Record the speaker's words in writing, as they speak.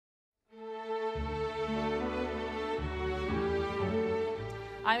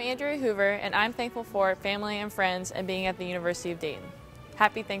I'm Andrea Hoover, and I'm thankful for family and friends and being at the University of Dayton.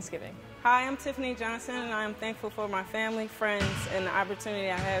 Happy Thanksgiving. Hi, I'm Tiffany Johnson, and I'm thankful for my family, friends, and the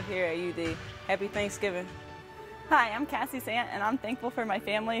opportunity I have here at UD. Happy Thanksgiving. Hi, I'm Cassie Sant, and I'm thankful for my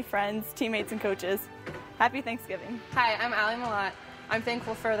family, friends, teammates, and coaches. Happy Thanksgiving. Hi, I'm Allie Malat. I'm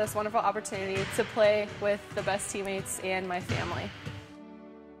thankful for this wonderful opportunity to play with the best teammates and my family.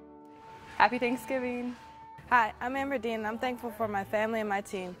 Happy Thanksgiving. Hi, I'm Amber Dean, and I'm thankful for my family and my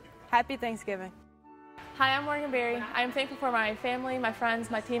team. Happy Thanksgiving. Hi, I'm Morgan Berry. I'm thankful for my family, my friends,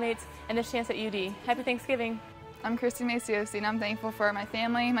 my teammates, and this chance at UD. Happy Thanksgiving. I'm Christy Maciosi, and I'm thankful for my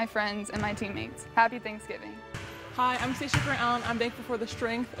family, my friends, and my teammates. Happy Thanksgiving. Hi, I'm Stacey Grant Allen. I'm thankful for the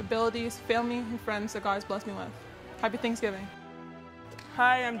strength, abilities, family, and friends that God has blessed me with. Happy Thanksgiving.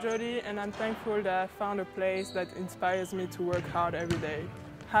 Hi, I'm Jody, and I'm thankful that I found a place that inspires me to work hard every day.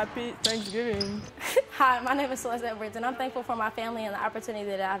 Happy Thanksgiving. Hi, my name is Celeste Edwards, and I'm thankful for my family and the opportunity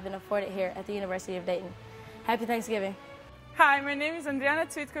that I've been afforded here at the University of Dayton. Happy Thanksgiving. Hi, my name is Andriana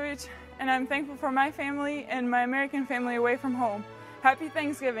Cvitkovic, and I'm thankful for my family and my American family away from home. Happy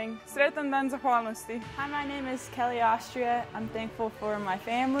Thanksgiving. Sretan dan zahvalnosti. Hi, my name is Kelly Austria. I'm thankful for my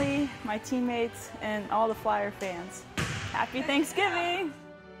family, my teammates, and all the Flyer fans. Happy Thanksgiving.